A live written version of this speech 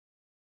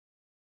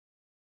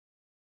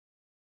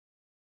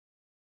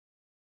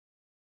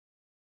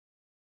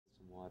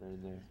Water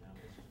in there.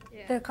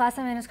 Yeah. The class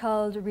I'm in is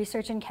called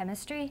Research in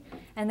Chemistry,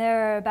 and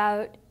there are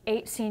about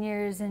 8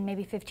 seniors and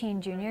maybe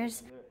 15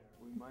 juniors.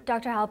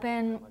 Dr.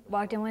 Halpin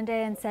walked in one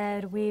day and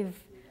said,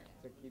 "We've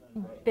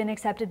been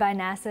accepted by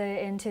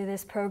NASA into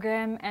this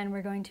program, and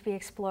we're going to be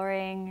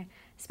exploring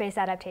Space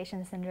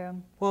Adaptation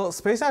Syndrome." Well,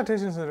 Space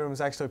Adaptation Syndrome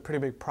is actually a pretty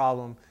big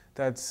problem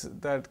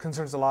that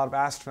concerns a lot of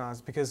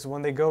astronauts, because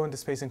when they go into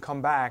space and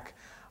come back,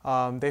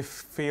 they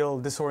feel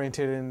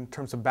disoriented in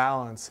terms of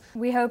balance.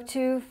 We hope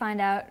to find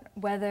out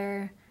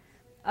whether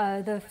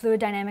the fluid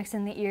dynamics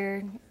in the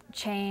ear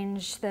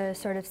change the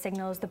sort of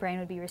signals the brain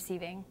would be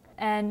receiving,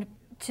 and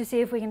to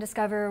see if we can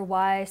discover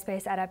why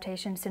Space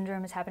Adaptation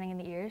Syndrome is happening in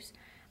the ears.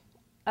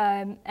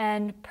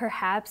 And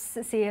perhaps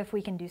see if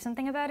we can do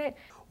something about it.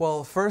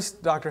 Well,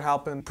 first Dr.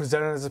 Halpin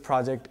presented us a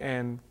project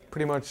and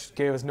pretty much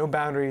gave us no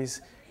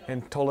boundaries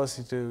and told us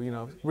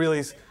to,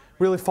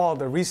 really follow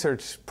the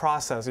research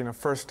process.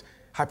 First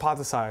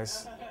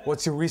hypothesize,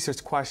 what's your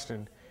research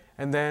question?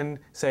 And then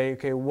say,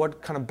 okay,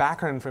 what kind of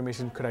background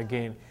information could I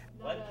gain?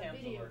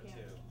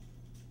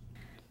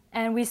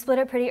 And we split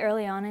it pretty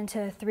early on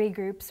into 3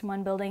 groups,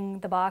 1 building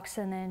the box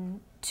and then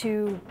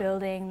 2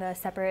 building the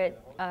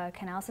separate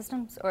canal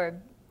systems or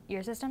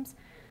ear systems.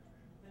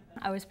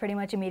 I was pretty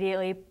much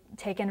immediately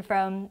taken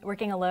from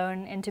working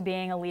alone into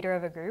being a leader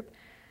of a group.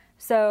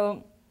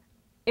 So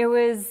it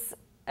was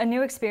a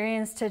new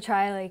experience to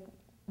try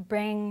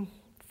bring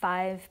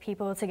 5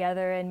 people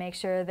together and make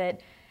sure that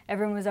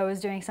everyone was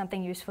always doing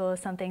something useful,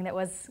 something that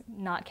was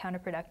not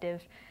counterproductive.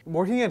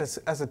 Working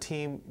as a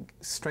team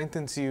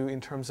strengthens you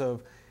in terms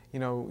of,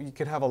 you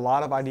could have a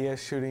lot of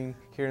ideas shooting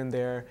here and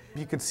there.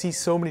 You could see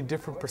so many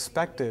different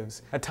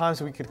perspectives. At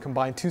times we could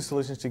combine 2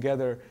 solutions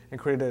together and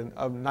create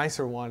a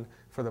nicer one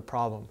for the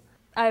problem.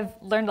 I've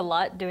learned a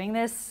lot doing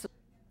this.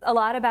 A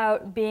lot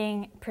about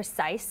being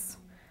precise.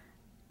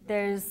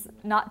 There's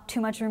not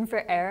too much room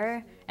for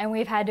error, and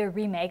we've had to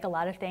remake a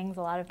lot of things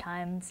a lot of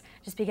times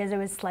just because it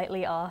was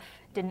slightly off,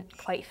 didn't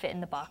quite fit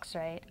in the box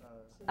right.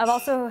 I've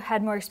also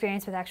had more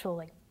experience with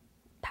actual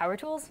power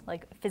tools,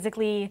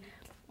 physically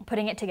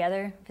putting it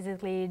together,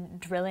 physically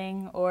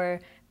drilling,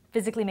 or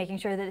physically making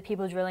sure that the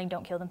people drilling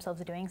don't kill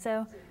themselves doing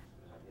so.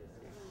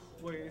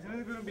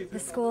 The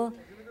school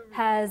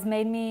has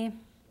made me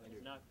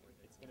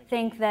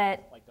think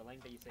that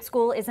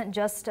school isn't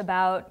just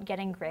about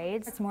getting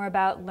grades, it's more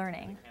about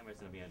learning.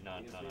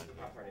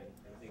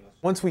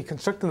 Once we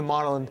constructed the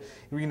model and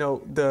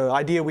the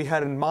idea we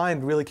had in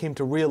mind really came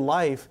to real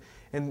life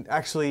and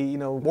actually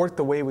worked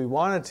the way we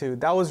wanted to,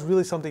 that was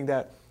really something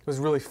that was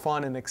really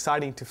fun and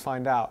exciting to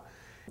find out.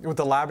 With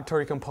the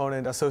laboratory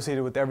component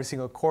associated with every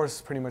single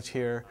course pretty much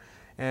here,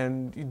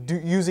 and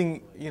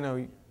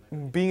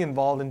being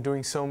involved in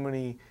doing so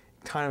many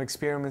kind of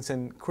experiments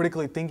and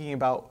critically thinking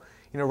about,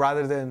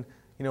 rather than,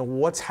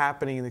 what's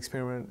happening in the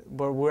experiment,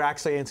 but we're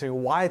actually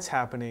answering why it's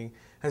happening,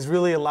 has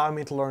really allowed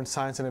me to learn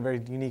science in a very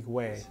unique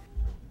way.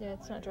 Yeah,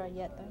 it's not dry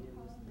yet though.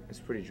 It's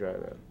pretty dry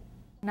though.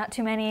 Not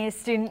too many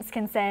students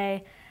can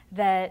say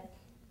that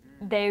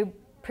they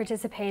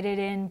participated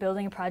in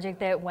building a project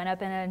that went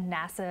up in a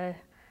NASA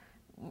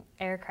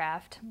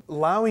aircraft.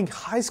 Allowing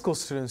high school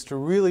students to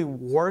really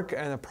work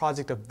on a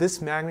project of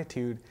this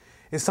magnitude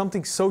is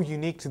something so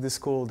unique to this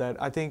school that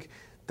I think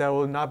that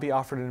will not be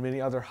offered in many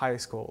other high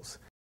schools.